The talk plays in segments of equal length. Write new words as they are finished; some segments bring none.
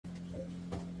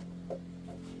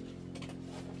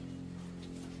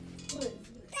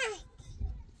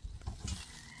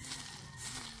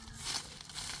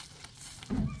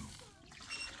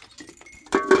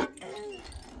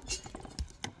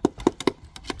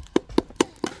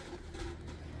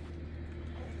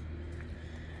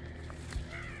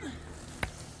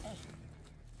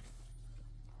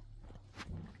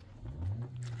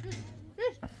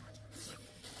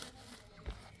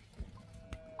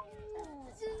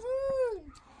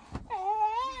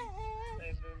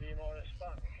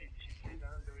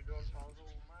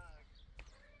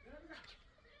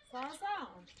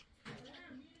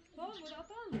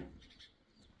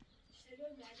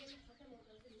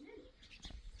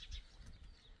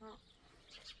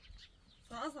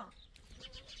Asa.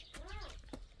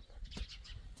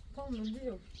 Tamam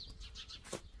diyor.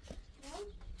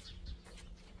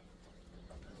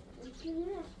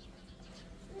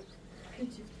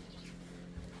 İçi.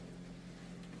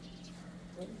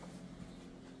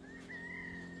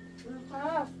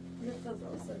 Ha, ne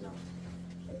kadar selam.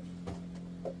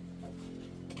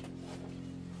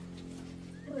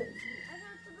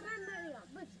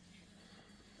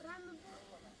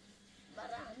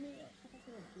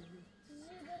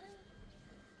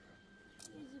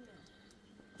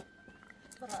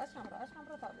 Berasam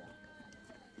berapa?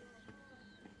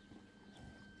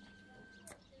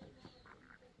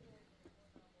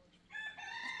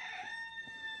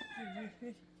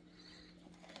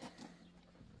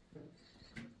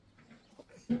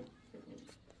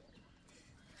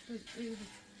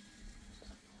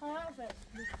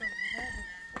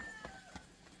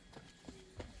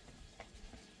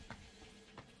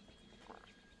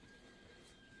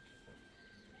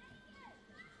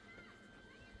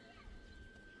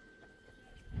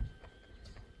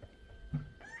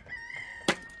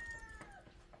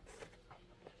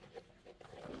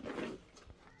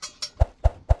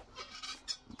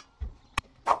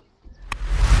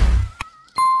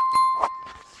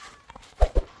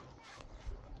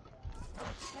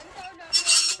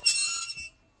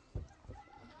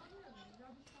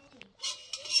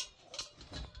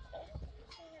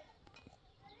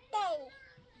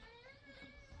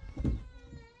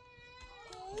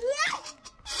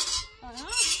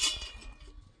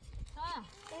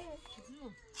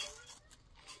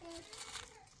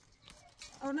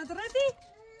 Are not ready?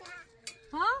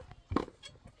 Huh?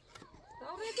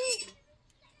 Are ready?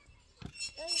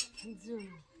 Zoom.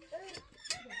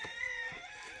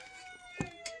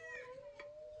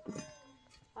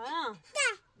 Ah.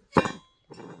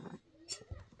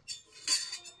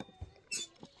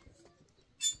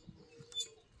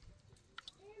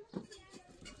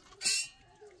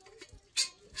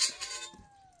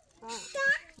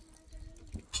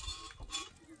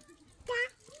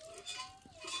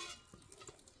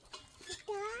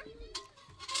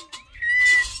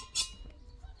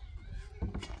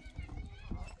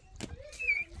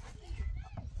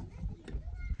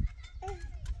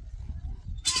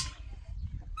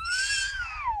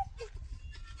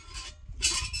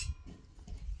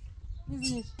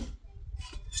 İzmir.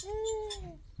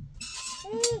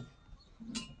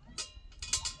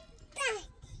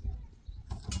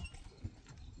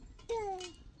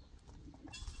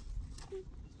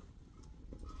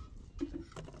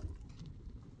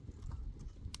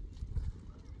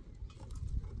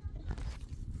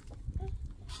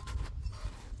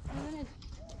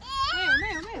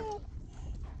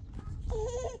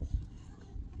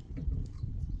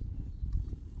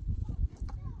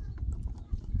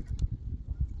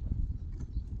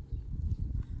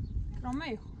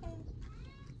 Kramar.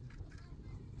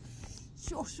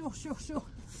 Tjo. Tjo.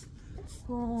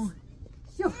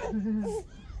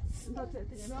 Vänta, sätter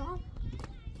det bra.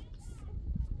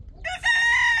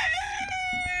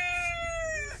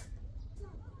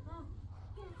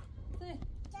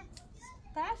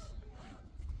 Tash.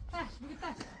 Tash, look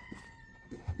at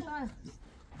Tash.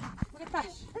 Look at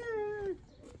Tash.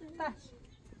 Tash.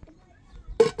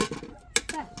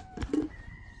 Tash.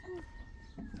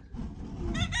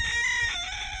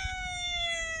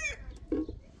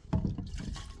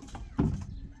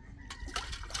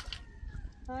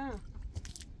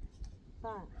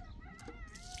 Fine.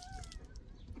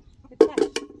 Good touch.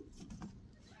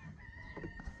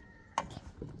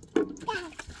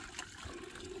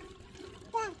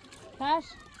 Touch.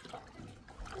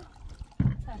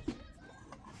 Touch.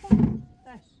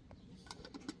 Touch.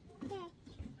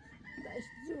 Touch.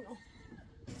 Juno.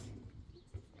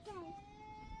 Touch.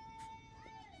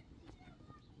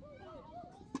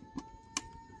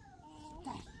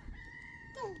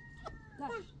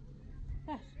 Touch.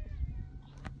 Touch.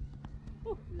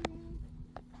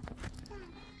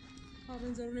 Har du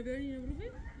en zoruna böyle yine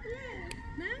vuruyor?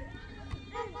 Ne?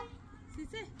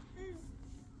 Size?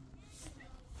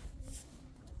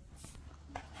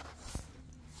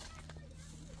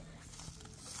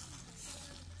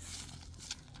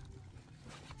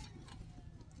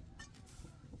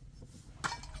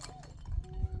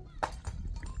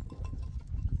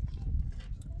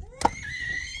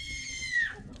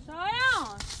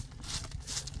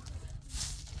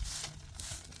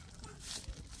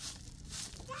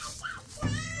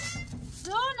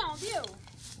 Viu?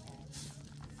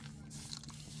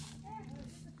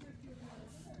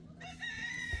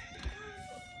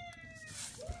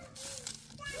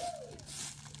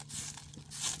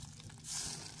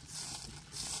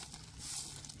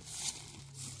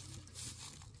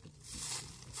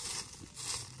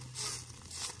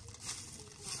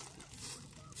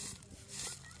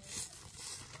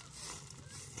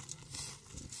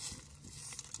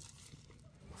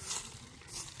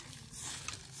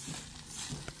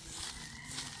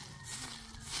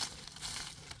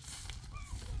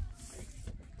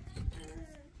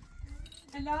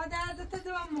 لا دردت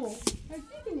دوامو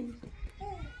هسيكني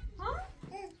ها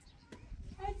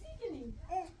هسيكني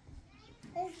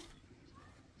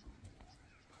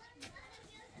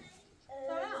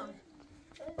سلام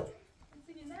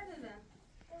هسيكني لا لا لا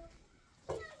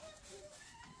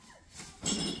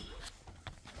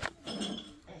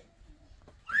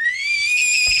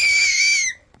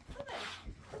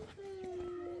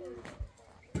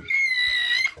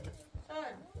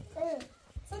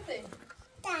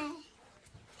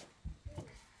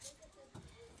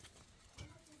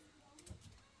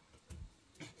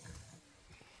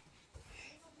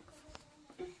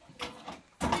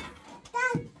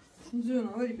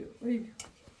زونا وريبيو وريبيو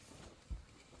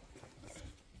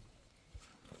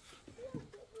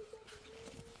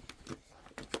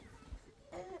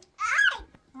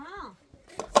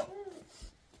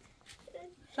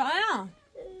شايا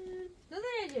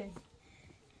nereye?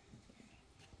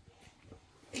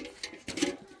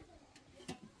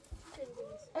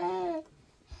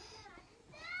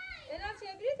 Ela se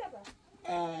abriu, tá?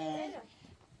 Ela.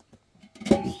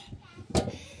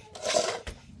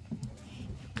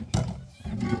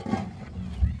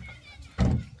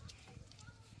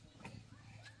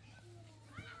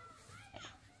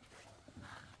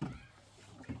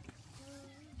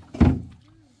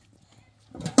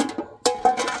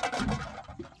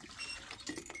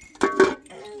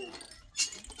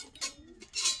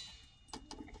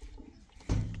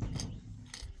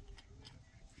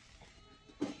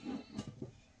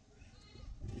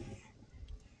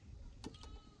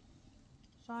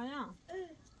 شايا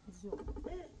زو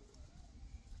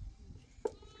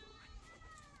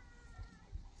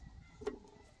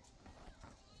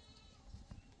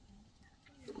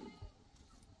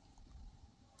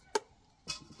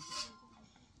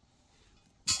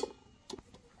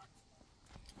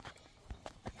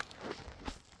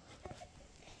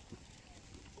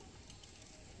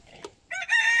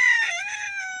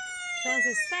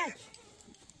شايا ساج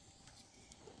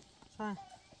شايا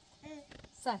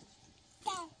ساج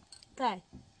Kai.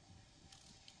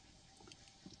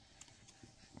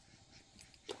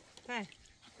 Kai.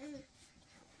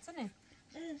 Sini.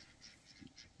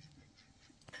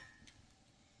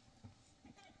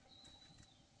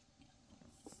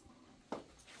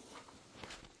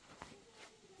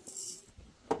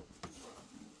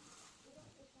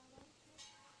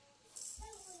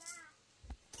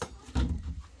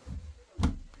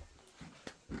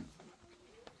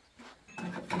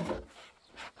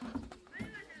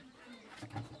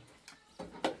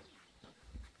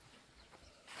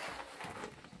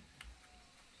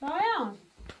 Şayan.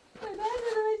 Ben de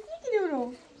nasıl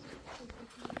gidiyorum?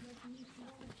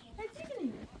 Nasıl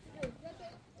gidiyorum?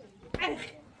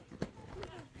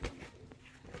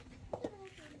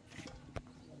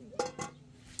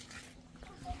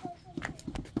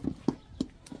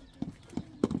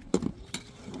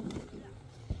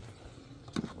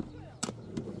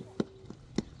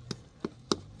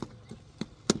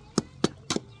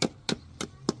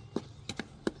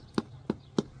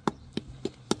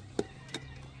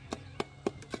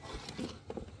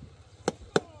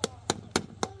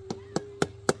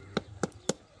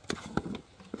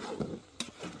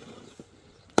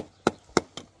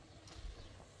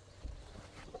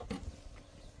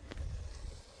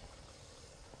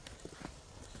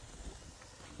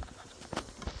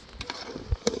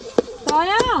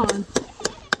 Şayan.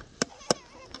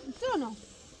 Sono.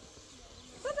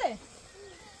 Sade.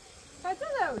 Kaçta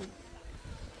davul?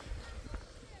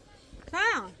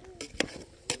 Şayan.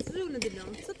 Zuna dilam.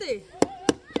 Sade.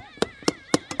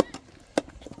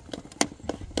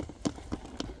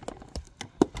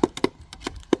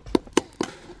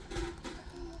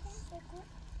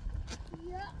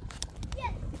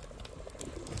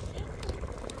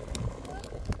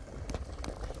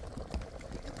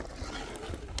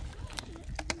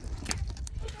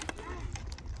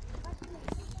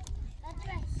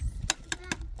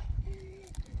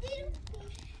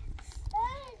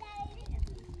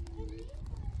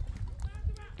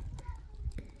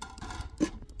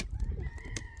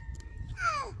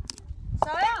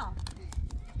 Şayan.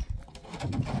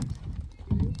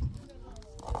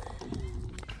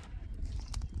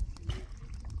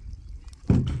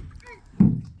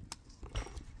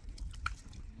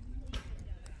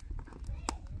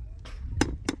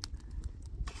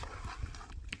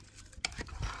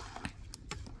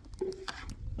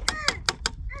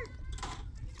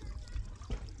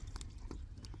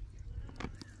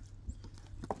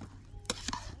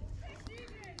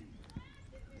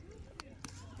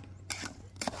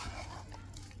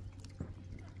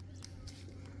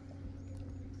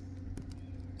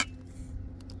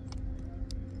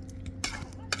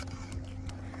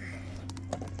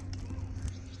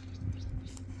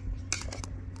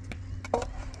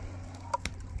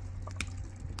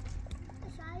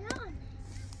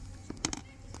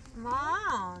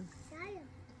 on.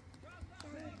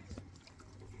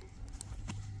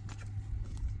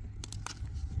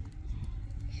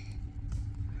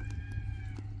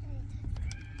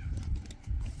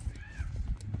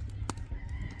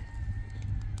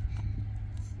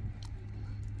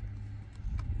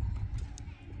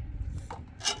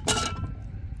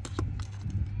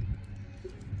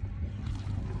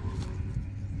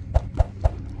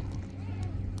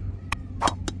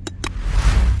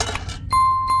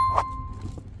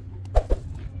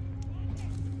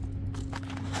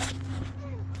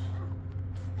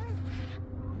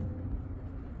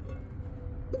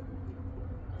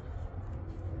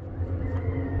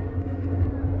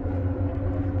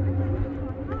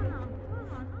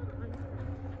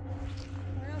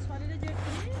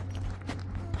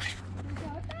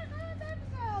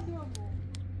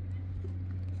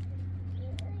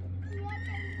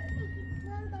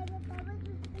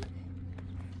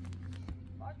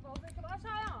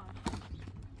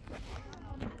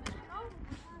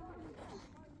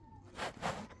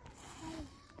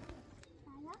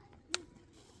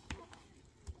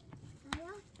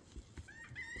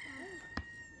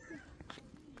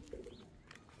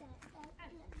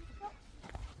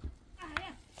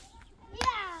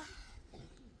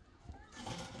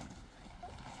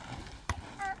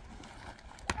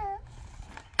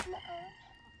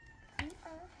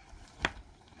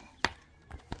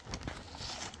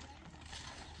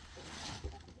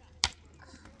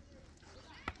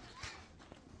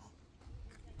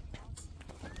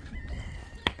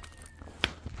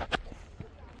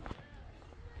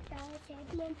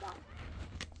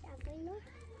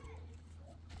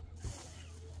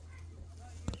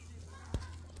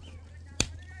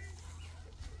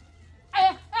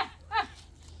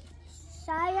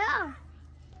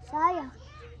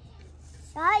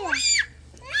 Saya.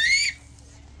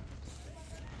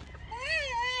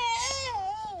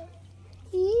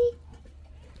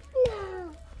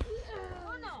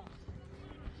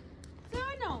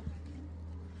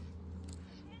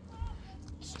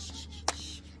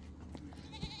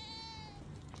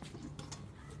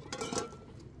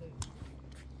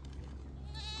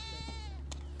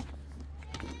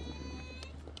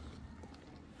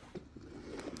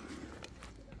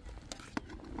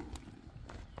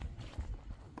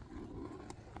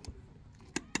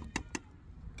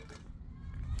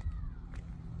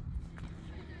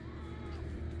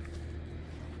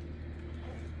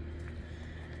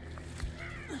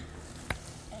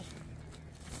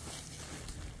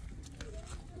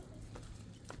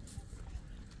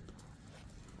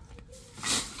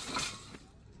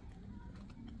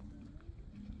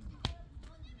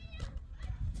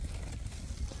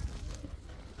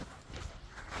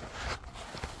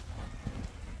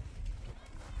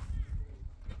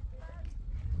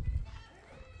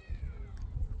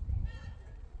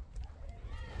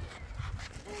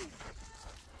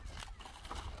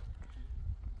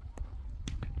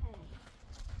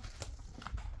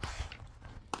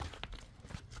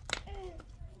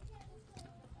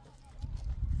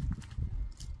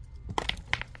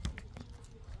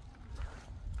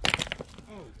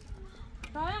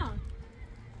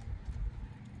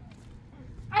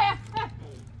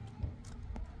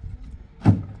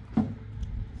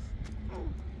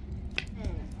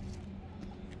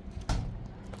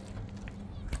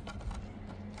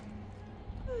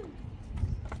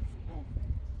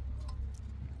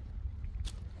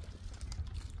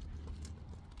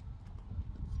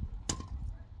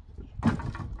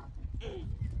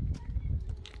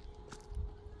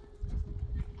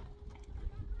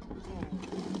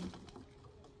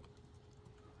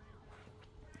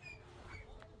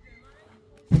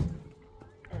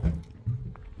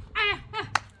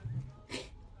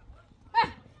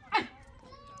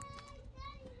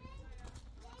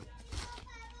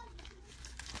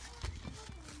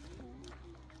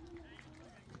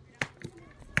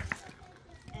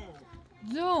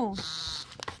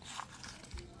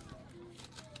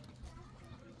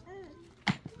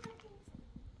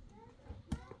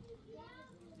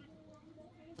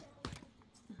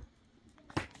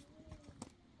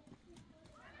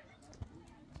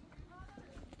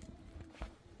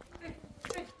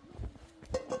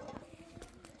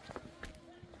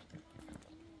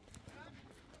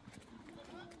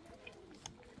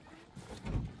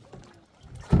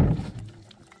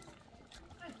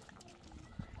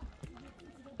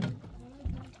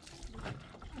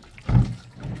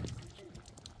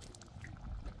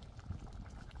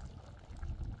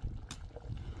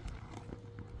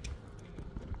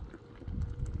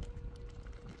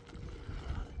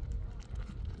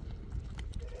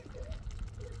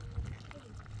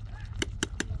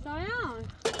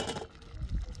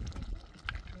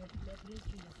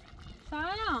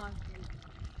 شایان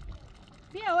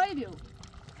بیا وای بیو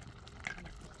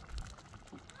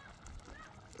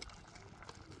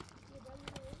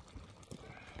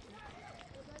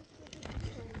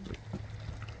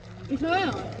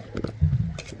شایان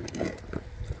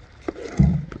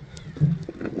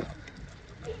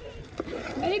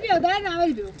ولی بیا در نه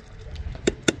ولی بیو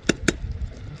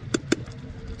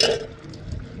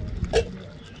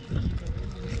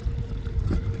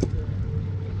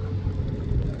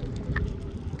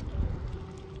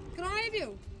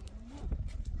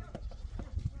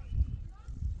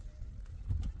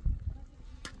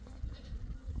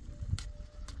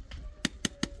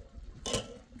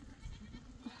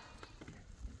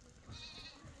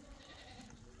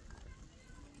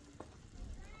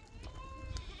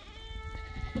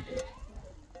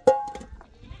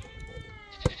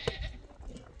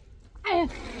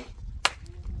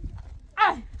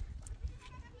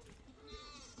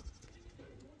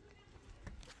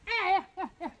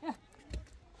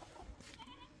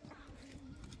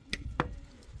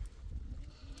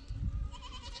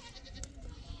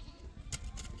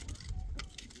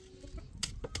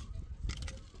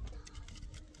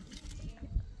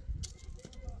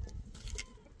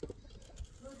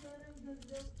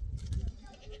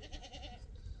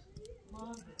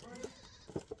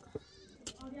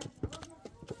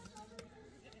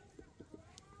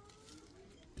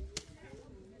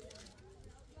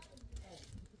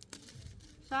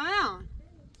شایان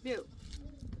بیو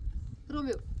رو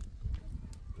بیو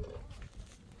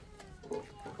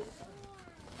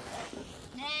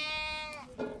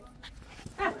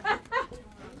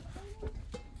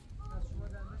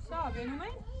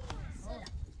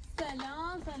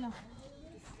سلام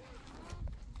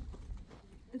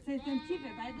سیستم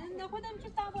چیپه بعد خودم چی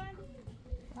تابان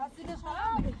راستش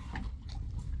خراب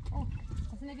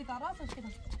اصلا که تراسش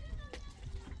کردم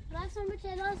راستم به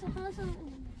کلاس خواستم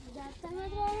جاتم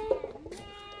اداره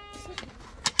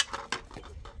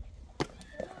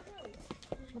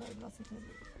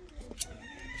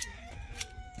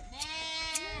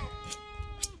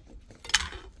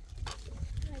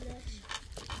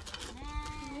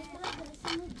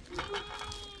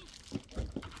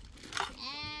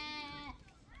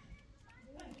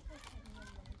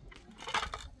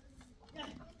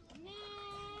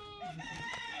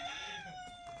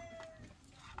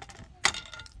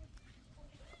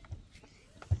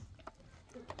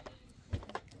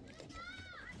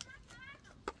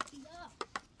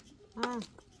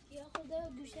یا خدا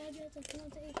گوشه بیاد تا کنم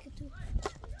تا ایک تو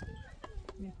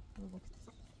بیا برو بکت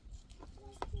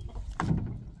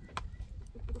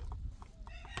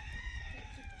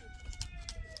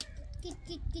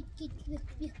کیت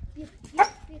بیا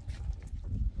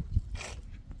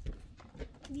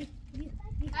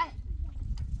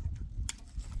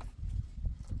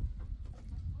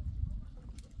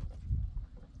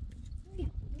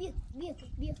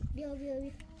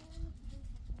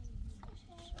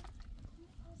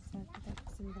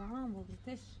سندرام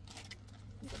وقتش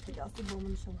كده اصلا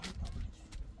بومن شو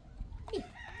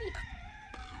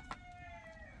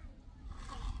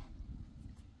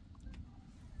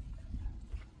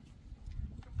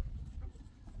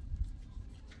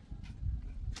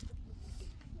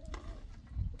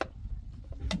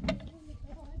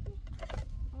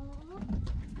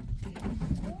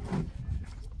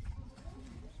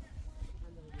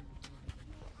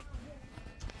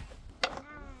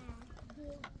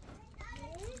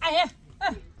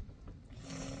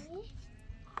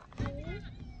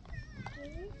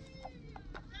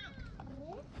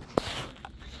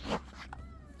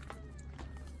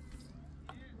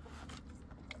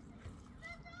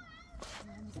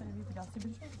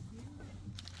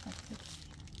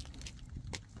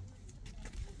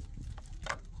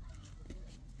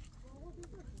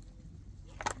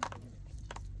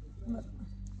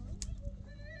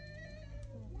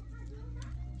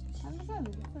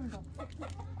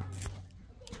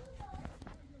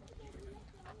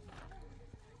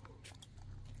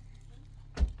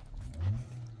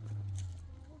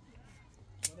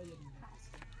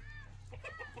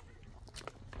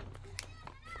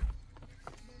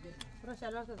Proszę,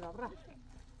 ale to dobra.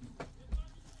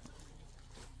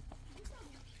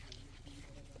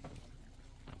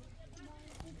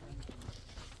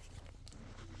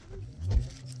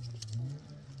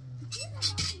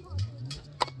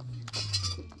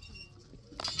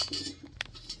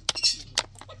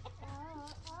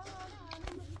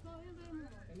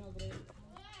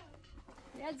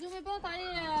 Ja zoom بون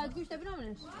تانی گوش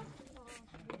تبرامنش.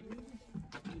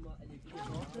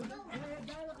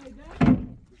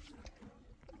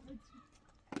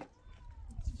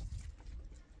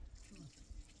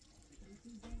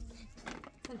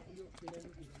 Sasa.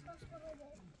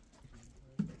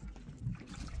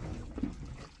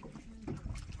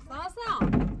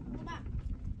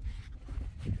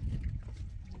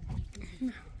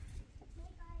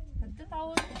 Hadi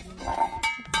tavuk.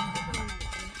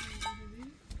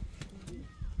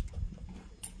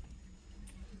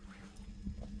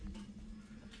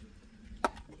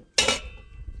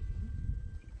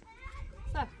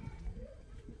 Sar.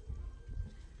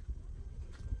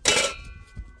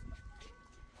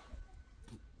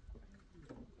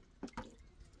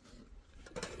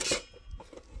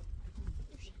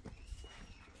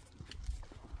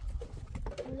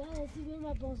 Là, c'est bien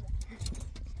ma bonne.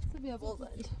 C'est bien bon.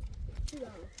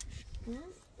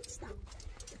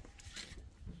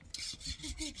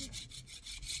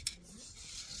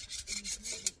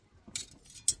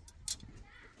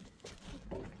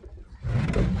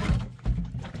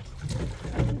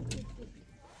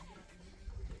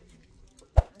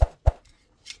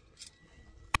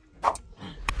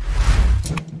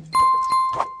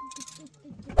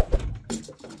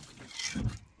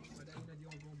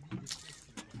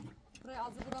 Buraya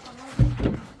azı bırakamaz.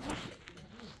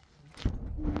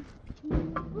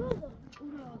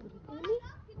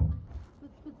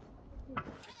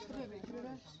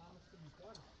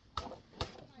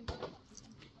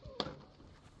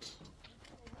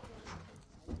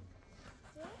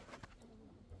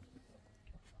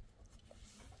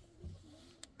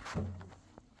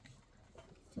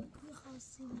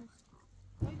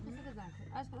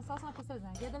 Aşkım esasına pes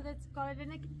edeceksin. Gel de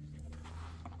kahvelerine git.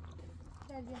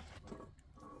 Gel gel.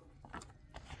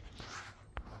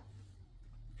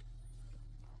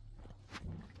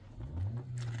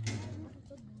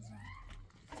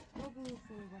 Çok iyi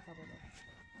suyuza sabırlı.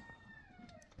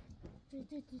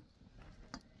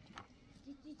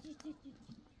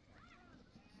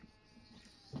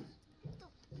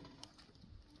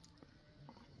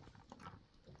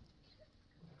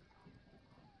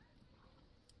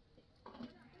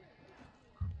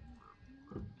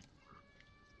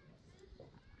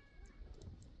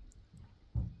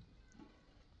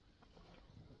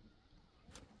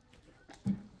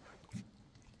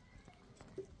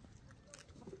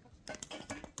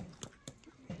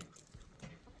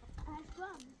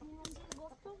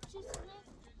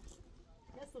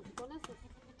 Nasıl? Bu nasıl?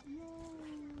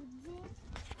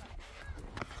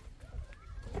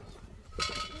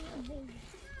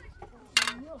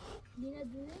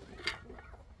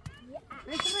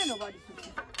 Ne kırıyor bari?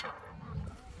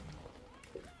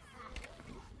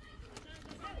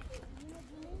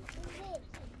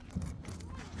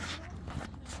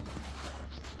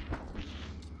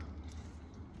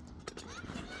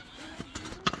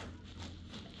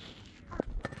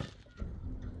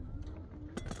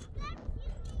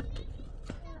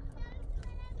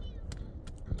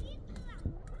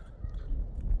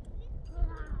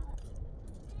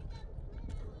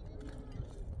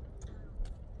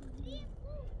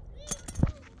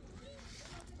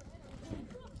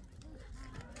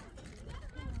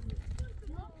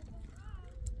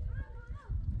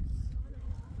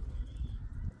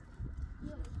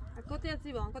 Kote ya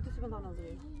siba, kote siba tana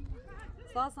zuri.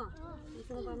 Sasa,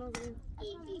 siba tana zuri.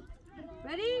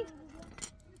 Ready?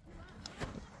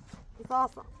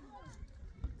 Sasa.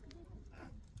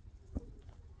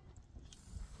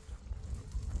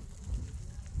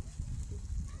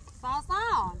 Sasa.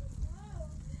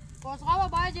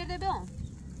 Koşgava bayağı yerde ben.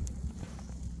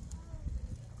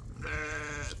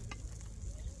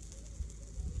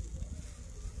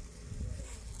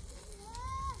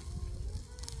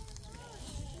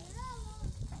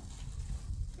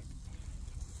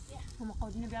 هم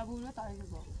قاعدين بيلعبوا ولا تعالوا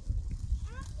يزوروا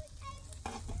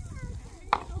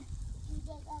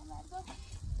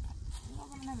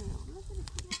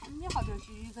من ياخذوا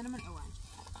شيء زين من الأوان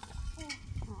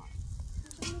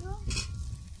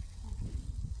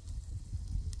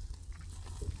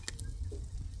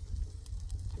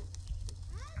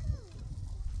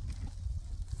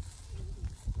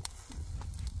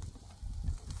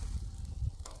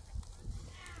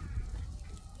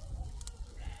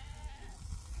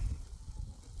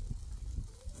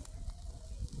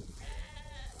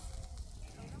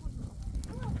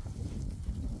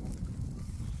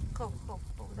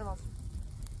خب ده باز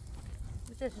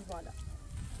بچهش بالا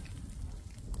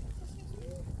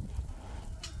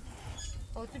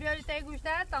خب تو بیاری تای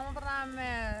گوشتر تمام برم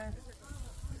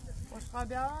باشقا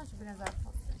بیارم شو بنظر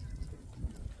خواست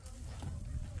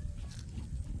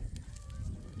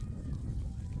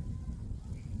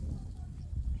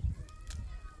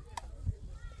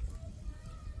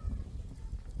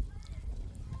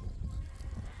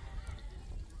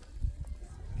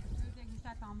تای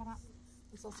گوشتر تمام برم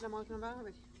صوص ما کنم برام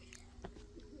بری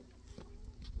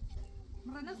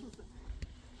مرة نسوسة.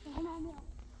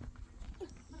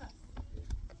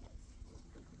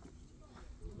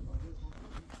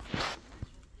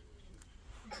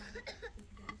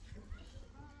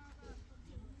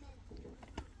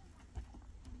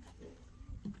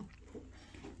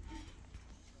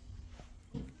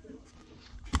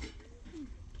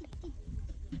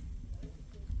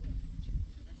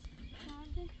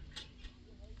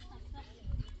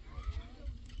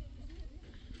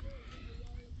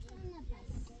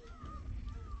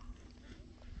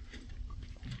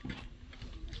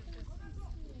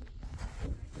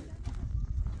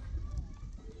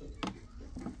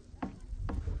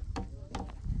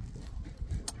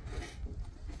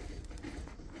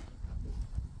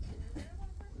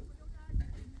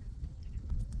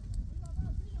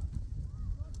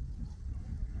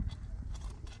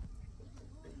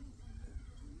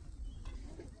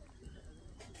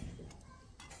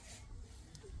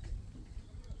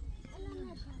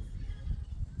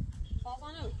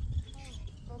 Salsa nu.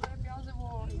 Då börjar jag se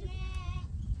vad det är.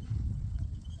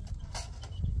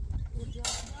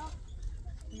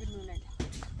 Vill nu lägga.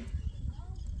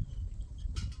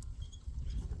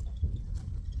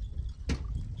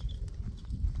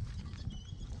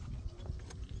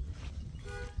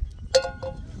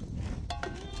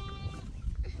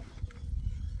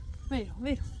 Vero,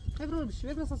 vero. Vai produci,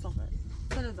 vai cosa sto fare.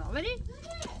 Se ne so, vedi?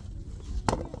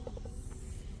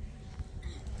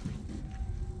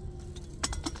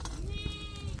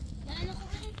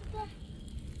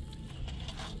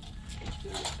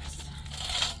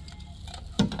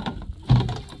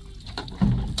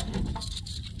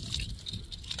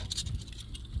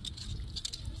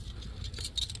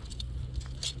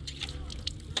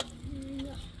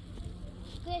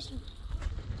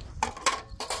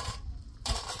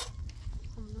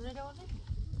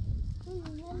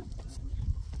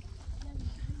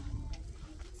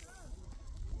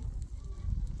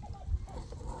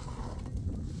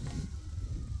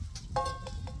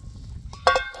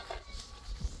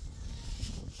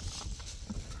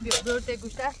 Börte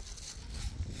gustar.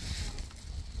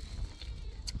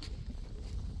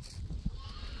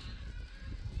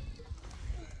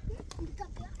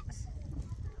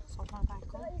 Soltan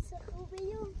tanko.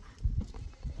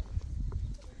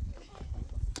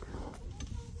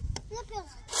 Ne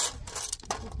yapıyorsun?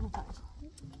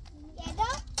 Yeda?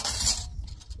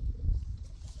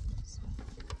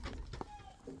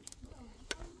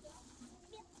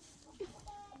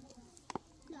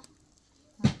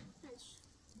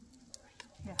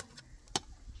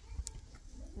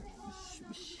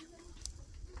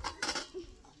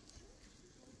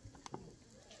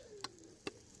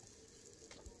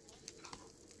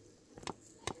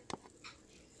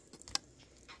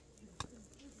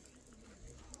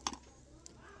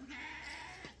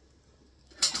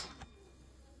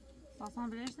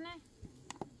 Salsan bilirsin ne?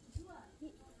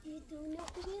 Yedığını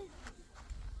yapıyor.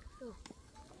 Yok.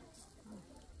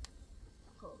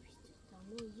 Koştu. Tamam,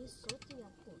 iyi sotu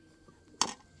yaptım.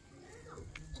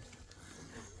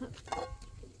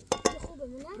 خوبه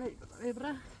منه؟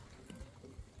 ابره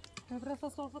ابره تا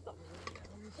صافت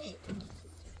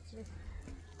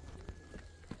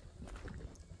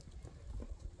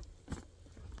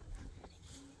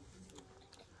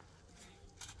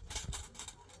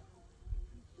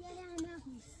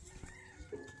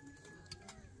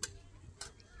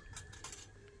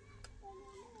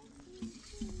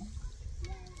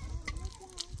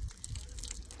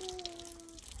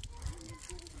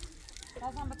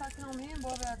لازم بتاكلهم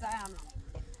بور دعامنا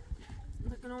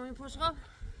بتاكلهم فوشغف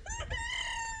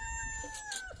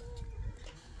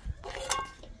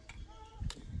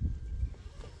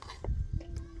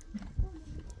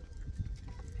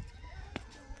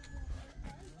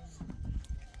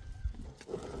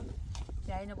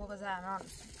جاينا بوغا زعمان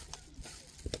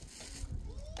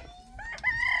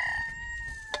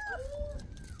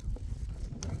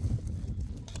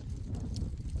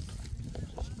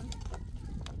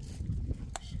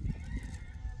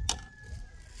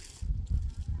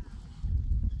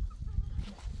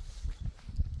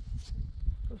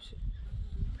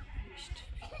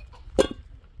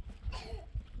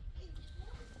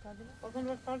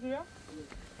Bakın bak ya.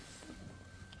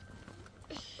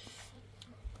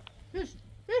 Düş,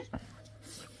 düş.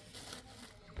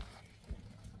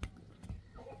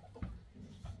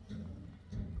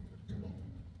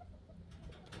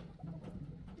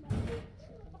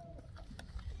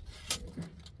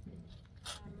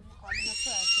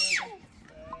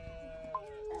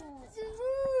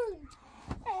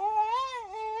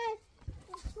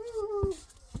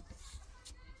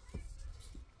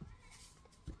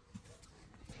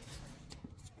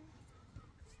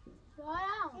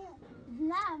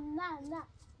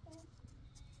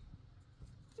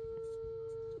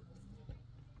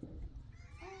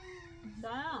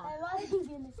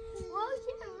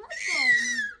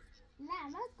 نه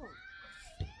نکن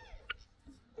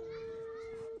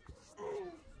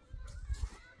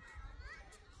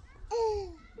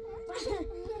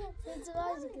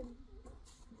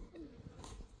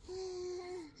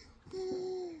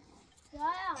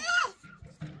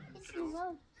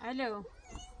الو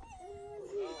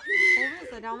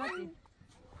خوبه سلامتی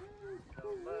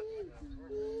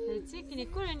هیچی کنی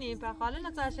کنی پر خاله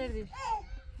نتاشردی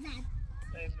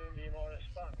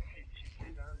بیمارستان هیچی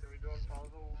دیدن دویدون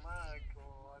تازه اومد و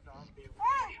آدم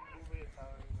بیموش خوبه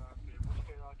بیموش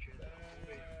که را چه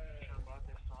خوبه چند باید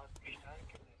ساعت بیشتر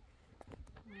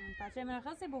کنه بچه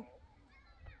مرخصی بو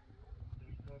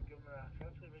دیگه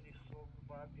مرخصه ولی صبح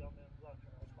باید بیام امضا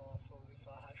کنم تا صبح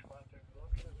ساعت 8 باید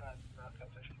امضا کنم بعد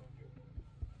مرخصش کنم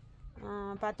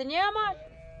پتنی آمد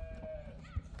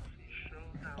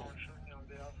شون نهانشون میام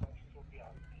دیگه صبح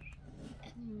بیاد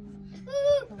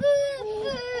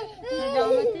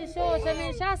سلامتی شو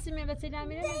چه شخصی می بسیدم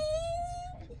میره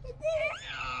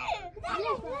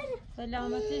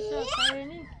سلامتی شو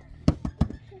خیلی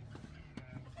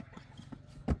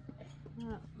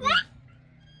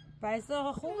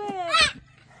پیسا خوبه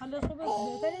حالش خوبه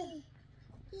بهتره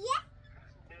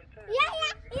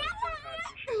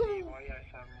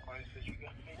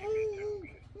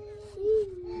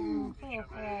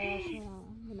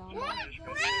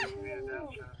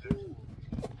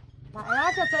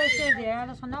Ya ta ta şeydi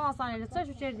ya, sonra hastanede ta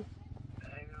şu şeydi.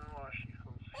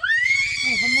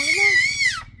 Hamurlu.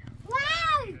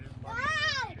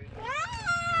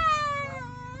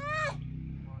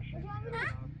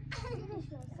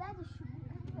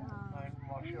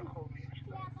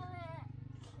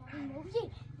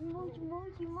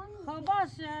 خب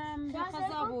باشه به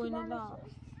قضا بوینه لا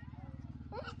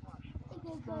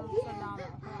سلام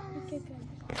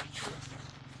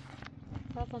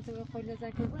خواستم تو به خیلی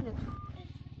ذکر بونه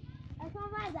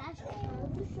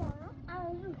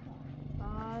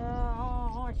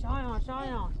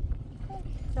شایان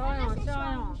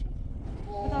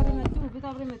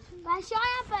بتابرمت و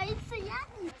شاید باید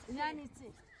یعنی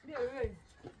چی؟